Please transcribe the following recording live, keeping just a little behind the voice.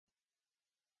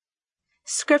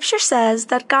Scripture says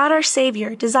that God our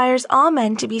Savior desires all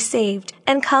men to be saved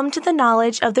and come to the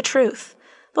knowledge of the truth.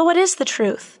 But what is the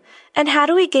truth? And how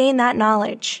do we gain that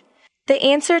knowledge? The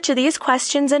answer to these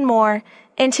questions and more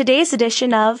in today's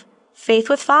edition of Faith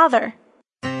with Father.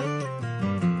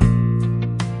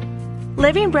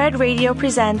 Living Bread Radio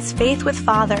presents Faith with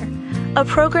Father, a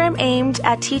program aimed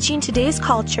at teaching today's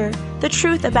culture the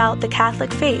truth about the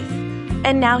Catholic faith.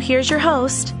 And now here's your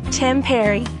host, Tim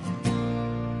Perry.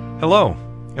 Hello,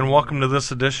 and welcome to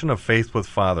this edition of Faith with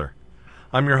Father.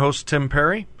 I'm your host, Tim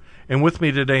Perry, and with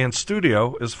me today in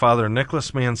studio is Father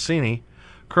Nicholas Mancini,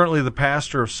 currently the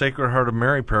pastor of Sacred Heart of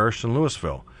Mary Parish in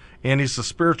Louisville, and he's the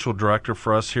spiritual director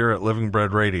for us here at Living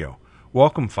Bread Radio.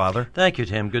 Welcome, Father. Thank you,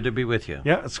 Tim. Good to be with you.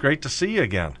 Yeah, it's great to see you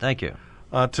again. Thank you.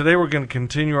 Today we're going to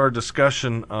continue our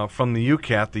discussion from the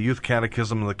YOUCAT, the Youth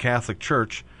Catechism of the Catholic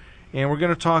Church, and we're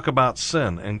going to talk about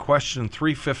sin. And question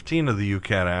 315 of the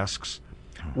YOUCAT asks,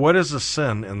 what is a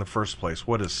sin in the first place?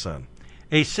 What is sin?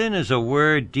 A sin is a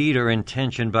word, deed, or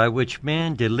intention by which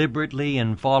man deliberately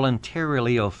and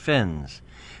voluntarily offends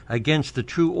against the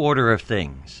true order of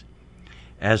things,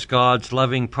 as God's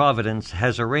loving providence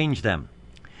has arranged them.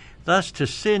 Thus, to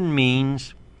sin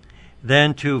means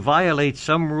then to violate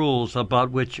some rules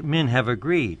about which men have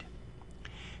agreed.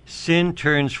 Sin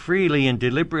turns freely and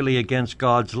deliberately against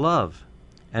God's love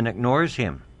and ignores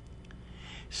Him.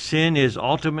 Sin is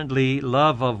ultimately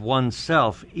love of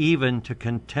oneself, even to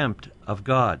contempt of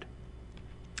God.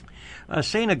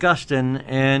 St. Augustine,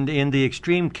 and in the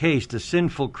extreme case, the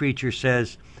sinful creature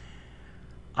says,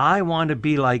 I want to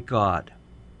be like God.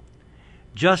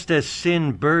 Just as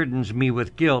sin burdens me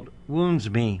with guilt, wounds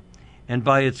me, and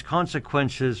by its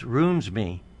consequences ruins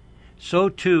me, so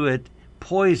too it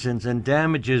poisons and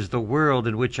damages the world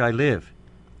in which I live.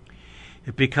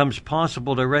 It becomes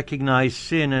possible to recognize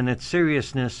sin and its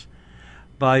seriousness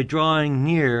by drawing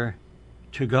near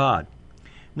to God.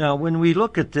 Now, when we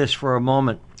look at this for a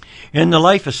moment, in the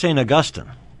life of St.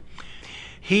 Augustine,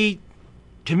 he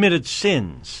committed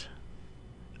sins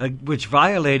which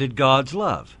violated God's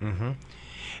love. Mm-hmm.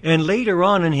 And later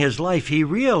on in his life, he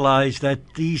realized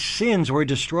that these sins were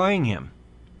destroying him.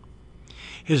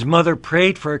 His mother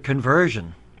prayed for a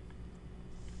conversion.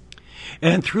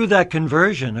 And through that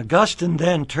conversion, Augustine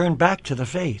then turned back to the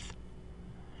faith.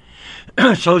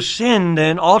 So sin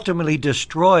then ultimately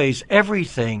destroys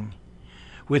everything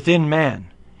within man.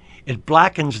 It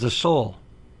blackens the soul.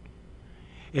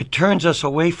 It turns us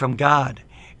away from God,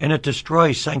 and it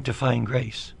destroys sanctifying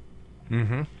grace.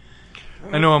 Mm-hmm.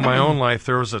 I know in my own life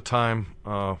there was a time,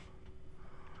 and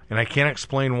I can't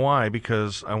explain why,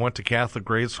 because I went to Catholic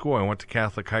grade school, I went to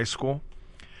Catholic high school,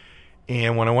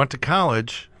 and when I went to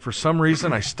college, for some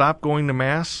reason I stopped going to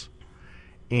Mass,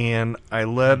 and I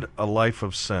led a life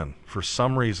of sin. For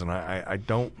some reason, I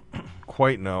don't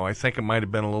quite know. I think it might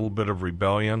have been a little bit of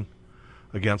rebellion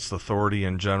against authority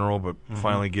in general, but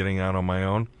finally getting out on my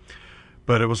own.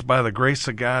 But it was by the grace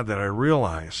of God that I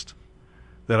realized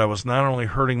that I was not only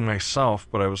hurting myself,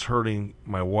 but I was hurting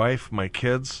my wife, my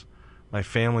kids, my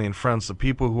family and friends, the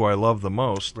people who I love the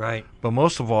most. Right. But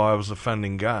most of all, I was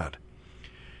offending God.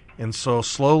 And so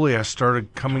slowly I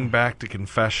started coming back to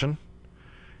confession,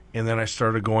 and then I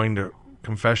started going to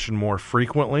confession more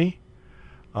frequently.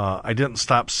 I didn't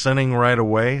stop sinning right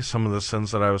away, some of the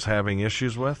sins that I was having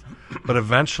issues with, but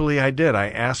eventually I did. I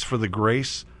asked for the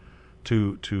grace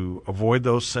to avoid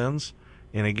those sins,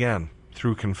 and again,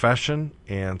 through confession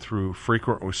and through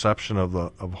frequent reception of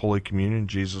Holy Communion,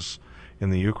 Jesus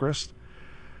in the Eucharist,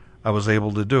 I was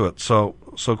able to do it. So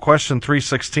question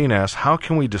 316 asks, how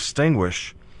can we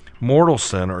distinguish mortal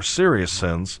sin or serious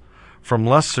sins from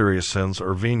less serious sins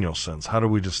or venial sins? How do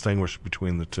we distinguish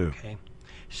between the two? Okay.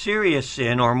 Serious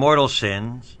sin or mortal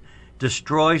sins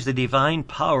destroys the divine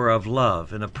power of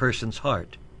love in a person's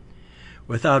heart,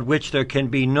 without which there can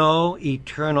be no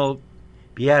eternal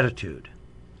beatitude.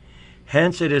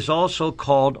 Hence, it is also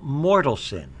called mortal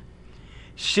sin.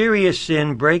 Serious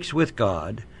sin breaks with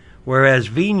God, whereas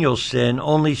venial sin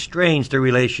only strains the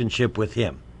relationship with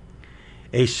Him.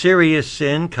 A serious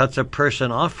sin cuts a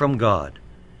person off from God.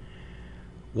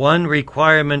 One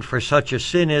requirement for such a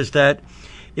sin is that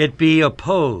it be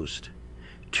opposed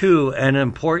to an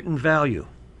important value.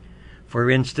 For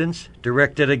instance,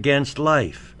 directed against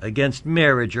life, against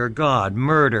marriage or God,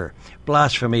 murder,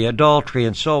 blasphemy, adultery,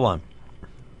 and so on.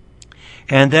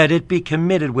 And that it be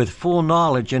committed with full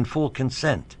knowledge and full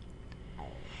consent.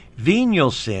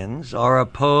 Venial sins are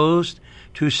opposed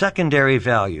to secondary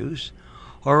values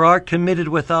or are committed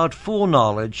without full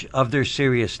knowledge of their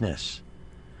seriousness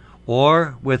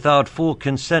or without full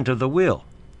consent of the will.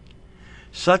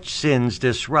 Such sins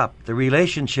disrupt the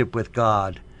relationship with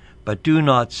God but do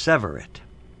not sever it.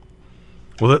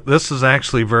 Well, this is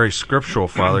actually very scriptural,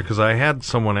 Father, because I had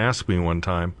someone ask me one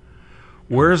time,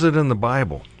 where is it in the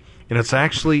Bible? And it's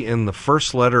actually in the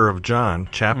first letter of John,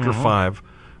 chapter 5,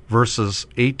 verses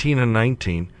 18 and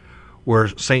 19, where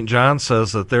St. John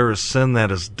says that there is sin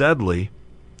that is deadly,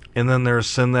 and then there is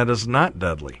sin that is not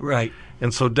deadly. Right.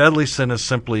 And so deadly sin is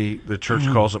simply, the church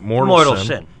calls it mortal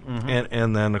sin.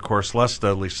 And then, of course, less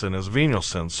deadly sin is venial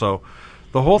sin. So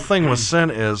the whole thing with sin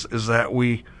is that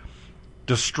we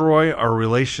destroy our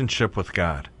relationship with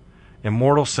God. And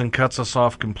mortal sin cuts us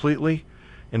off completely,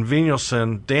 and venial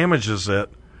sin damages it,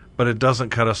 but it doesn't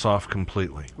cut us off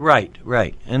completely. Right,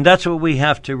 right. And that's what we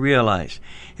have to realize.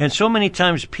 And so many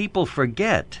times people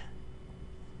forget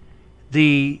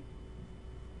the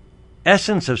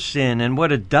essence of sin and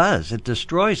what it does. It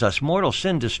destroys us. Mortal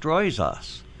sin destroys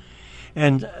us.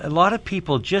 And a lot of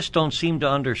people just don't seem to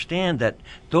understand that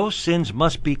those sins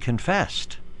must be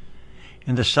confessed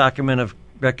in the sacrament of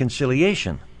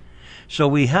reconciliation. So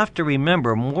we have to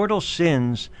remember mortal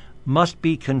sins must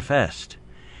be confessed,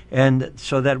 and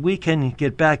so that we can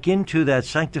get back into that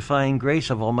sanctifying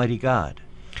grace of Almighty God.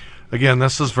 Again,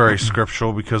 this is very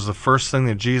scriptural, because the first thing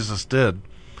that Jesus did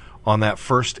on that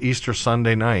first Easter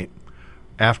Sunday night,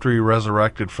 after he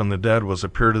resurrected from the dead, was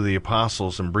appear to the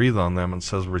apostles and breathe on them and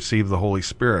says, receive the Holy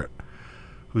Spirit.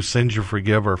 Whose sins you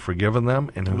forgive are forgiven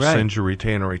them, and whose sins you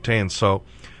retain are retained. So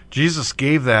Jesus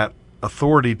gave that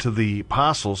authority to the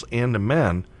apostles and to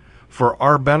men for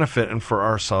our benefit and for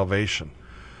our salvation.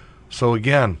 So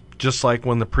again, just like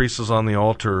when the priest is on the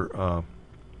altar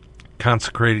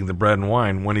consecrating the bread and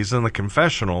wine, when he's in the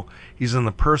confessional, he's in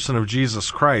the person of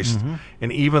Jesus Christ.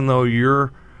 And even though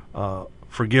you're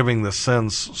forgiving the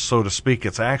sins, so to speak,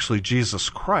 it's actually Jesus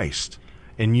Christ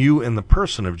and you in the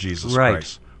person of Jesus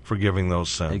Christ forgiving those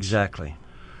sins. Exactly.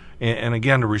 And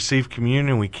again, to receive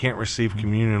communion, we can't receive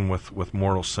communion with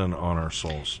mortal sin on our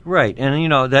souls. Right.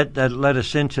 And, that led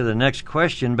us into the next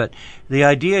question. But the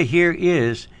idea here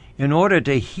is, in order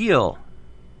to heal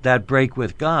that break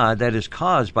with God that is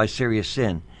caused by serious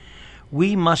sin,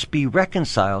 we must be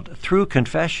reconciled through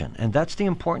confession. And that's the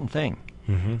important thing.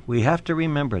 We have to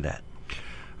remember that.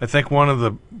 I think one of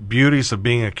the beauties of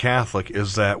being a Catholic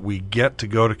is that we get to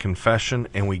go to confession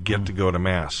and we get to go to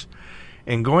Mass.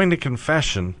 And going to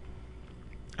confession,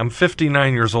 I'm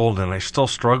 59 years old and I still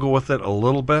struggle with it a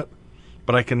little bit,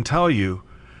 but I can tell you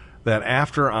that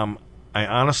after I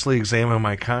honestly examine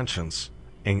my conscience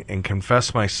and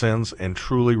confess my sins and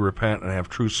truly repent and have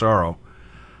true sorrow,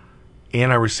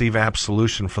 and I receive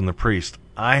absolution from the priest,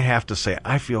 I have to say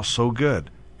I feel so good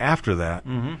after that.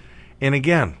 And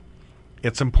again,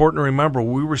 it's important to remember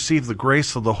we receive the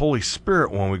grace of the Holy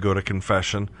Spirit when we go to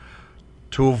confession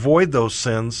to avoid those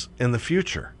sins in the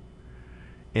future.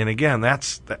 And again, I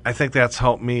think that's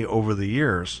helped me over the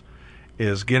years,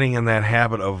 is getting in that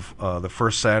habit of the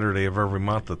first Saturday of every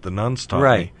month that the nuns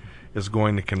taught me, is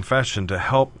going to confession to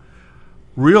help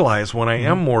realize when I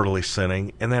am mortally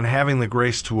sinning, and then having the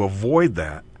grace to avoid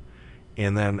that,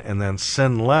 and then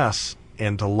sin less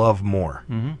and to love more.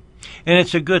 And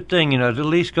it's a good thing, to at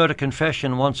least go to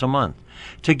confession once a month,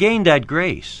 to gain that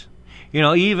grace.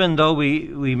 Even though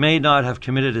we may not have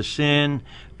committed a sin,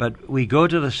 but we go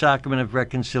to the sacrament of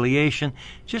reconciliation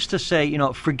just to say,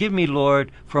 forgive me,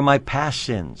 Lord, for my past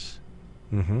sins.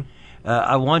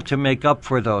 I want to make up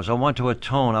for those. I want to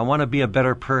atone. I want to be a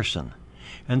better person.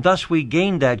 And thus we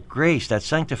gain that grace, that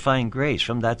sanctifying grace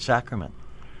from that sacrament.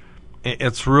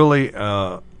 It's really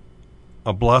a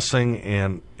blessing,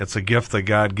 and it's a gift that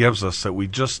God gives us that we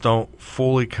just don't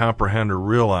fully comprehend or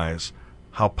realize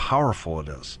how powerful it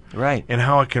is. Right. And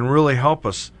how it can really help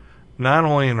us not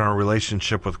only in our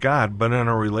relationship with God, but in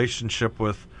our relationship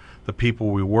with the people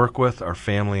we work with, our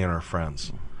family, and our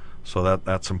friends. So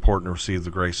that's important to receive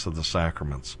the grace of the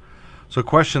sacraments. So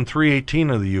question 318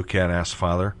 of the UCAT asks,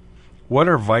 Father, what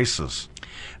are vices?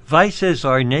 Vices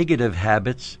are negative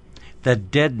habits that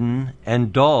deaden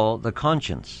and dull the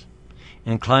conscience,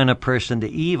 incline a person to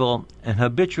evil, and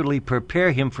habitually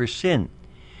prepare him for sin.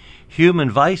 Human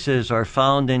vices are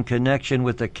found in connection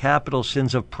with the capital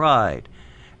sins of pride,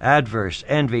 avarice,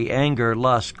 envy, anger,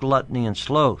 lust, gluttony, and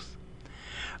sloth.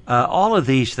 All of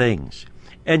these things.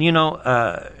 And,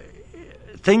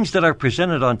 things that are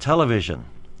presented on television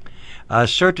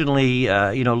certainly,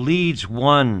 leads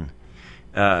one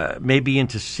maybe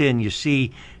into sin. You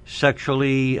see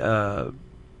sexually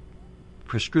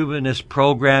prescriptivist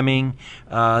programming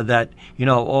that,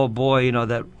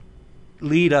 that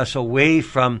lead us away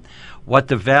from what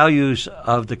the values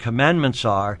of the commandments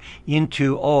are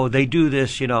into, they do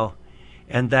this,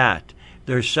 and that.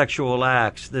 There's sexual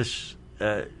acts, this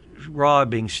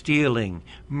robbing, stealing,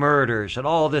 murders, and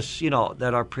all this,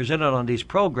 that are presented on these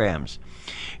programs.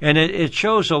 And it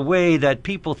shows a way that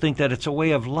people think that it's a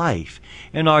way of life.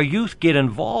 And our youth get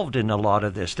involved in a lot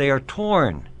of this. They are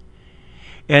torn.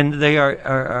 And they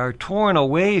are torn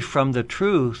away from the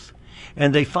truth,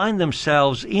 and they find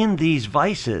themselves in these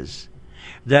vices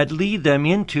that lead them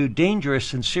into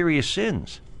dangerous and serious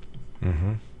sins.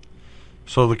 Mm-hmm.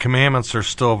 So the commandments are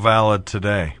still valid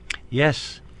today.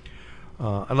 Yes.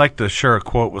 I'd like to share a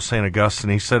quote with St. Augustine.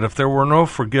 He said, "If there were no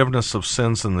forgiveness of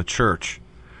sins in the church,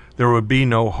 there would be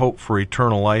no hope for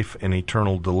eternal life and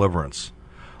eternal deliverance.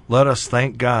 Let us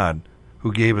thank God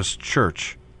who gave us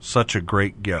church such a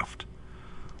great gift."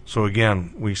 So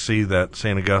again, we see that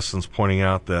St. Augustine's pointing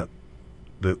out that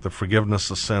the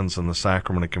forgiveness of sins and the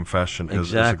sacrament of confession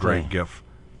is a great gift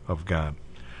of God.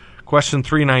 Question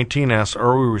 319 asks,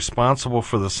 are we responsible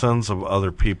for the sins of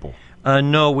other people?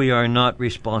 No, we are not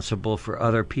responsible for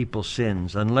other people's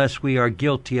sins unless we are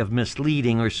guilty of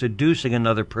misleading or seducing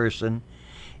another person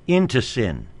into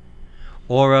sin,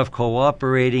 or of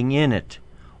cooperating in it,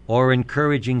 or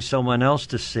encouraging someone else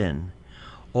to sin,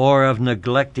 or of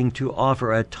neglecting to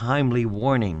offer a timely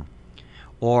warning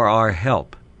or our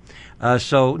help.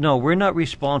 So, no, we're not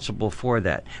responsible for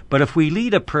that. But if we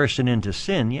lead a person into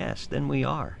sin, yes, then we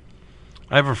are.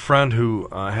 I have a friend who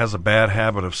has a bad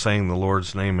habit of saying the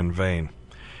Lord's name in vain.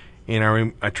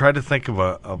 And I tried to think of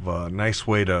a nice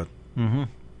way to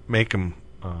make him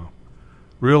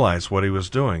realize what he was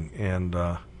doing. And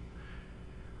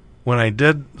when I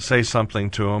did say something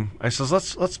to him, I says,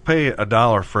 let's pay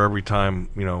 $1 for every time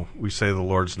we say the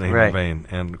Lord's name in vain.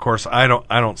 And of course, I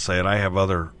don't say it. I have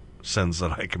other sins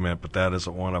that I commit, but that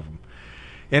isn't one of them.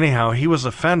 Anyhow, he was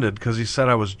offended because he said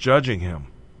I was judging him.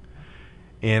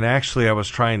 And actually, I was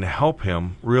trying to help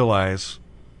him realize,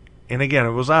 and again,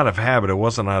 it was out of habit. It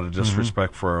wasn't out of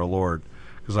disrespect for our Lord,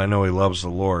 because I know he loves the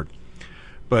Lord.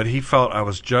 But he felt I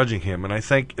was judging him, and I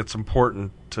think it's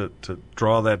important to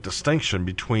draw that distinction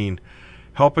between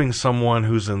helping someone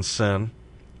who's in sin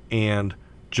and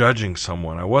judging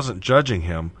someone. I wasn't judging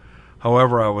him.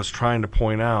 However, I was trying to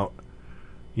point out,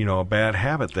 a bad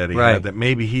habit that he had that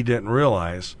maybe he didn't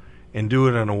realize, and do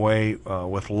it in a way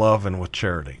with love and with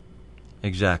charity.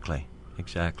 Exactly.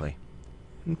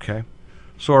 Okay.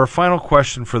 So our final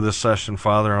question for this session,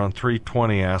 Father, on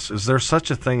 320 asks, is there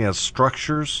such a thing as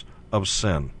structures of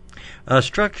sin?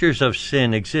 Structures of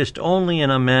sin exist only in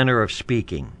a manner of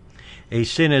speaking. A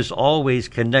sin is always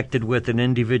connected with an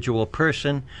individual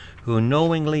person who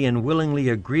knowingly and willingly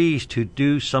agrees to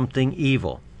do something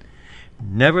evil.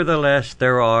 Nevertheless,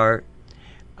 there are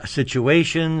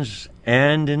situations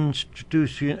and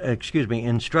instructions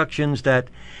that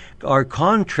are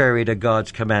contrary to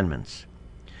God's commandments.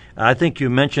 I think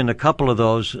you mentioned a couple of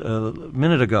those a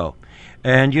minute ago.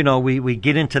 And, we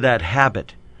get into that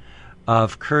habit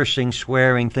of cursing,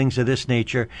 swearing, things of this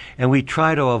nature, and we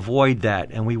try to avoid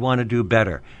that, and we want to do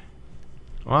better.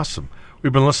 Awesome.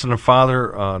 We've been listening to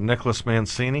Father Nicholas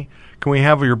Mancini. Can we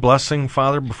have your blessing,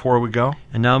 Father, before we go?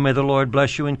 And now may the Lord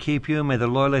bless you and keep you. May the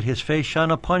Lord let his face shine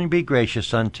upon you, be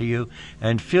gracious unto you,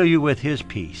 and fill you with his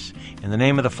peace. In the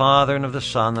name of the Father, and of the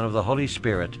Son, and of the Holy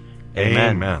Spirit.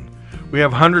 Amen. Amen. We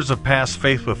have hundreds of past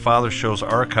Faith with Father shows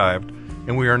archived,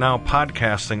 and we are now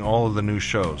podcasting all of the new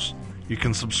shows. You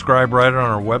can subscribe right on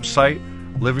our website,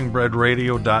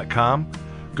 livingbreadradio.com.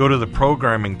 Go to the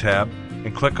programming tab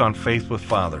and click on Faith with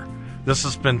Father. This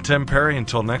has been Tim Perry.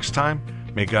 Until next time,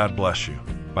 may God bless you.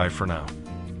 Bye for now.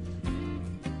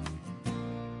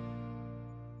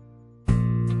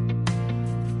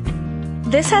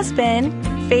 This has been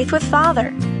Faith with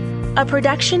Father, a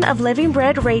production of Living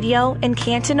Bread Radio in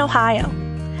Canton, Ohio.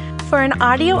 For an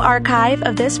audio archive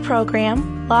of this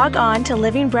program, log on to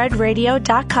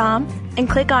livingbreadradio.com and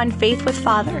click on Faith with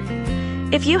Father.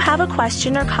 If you have a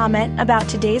question or comment about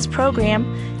today's program,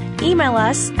 email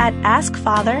us at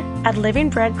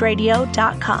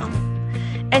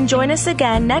askfather@livingbreadradio.com. And join us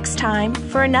again next time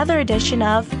for another edition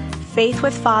of Faith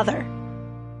with Father.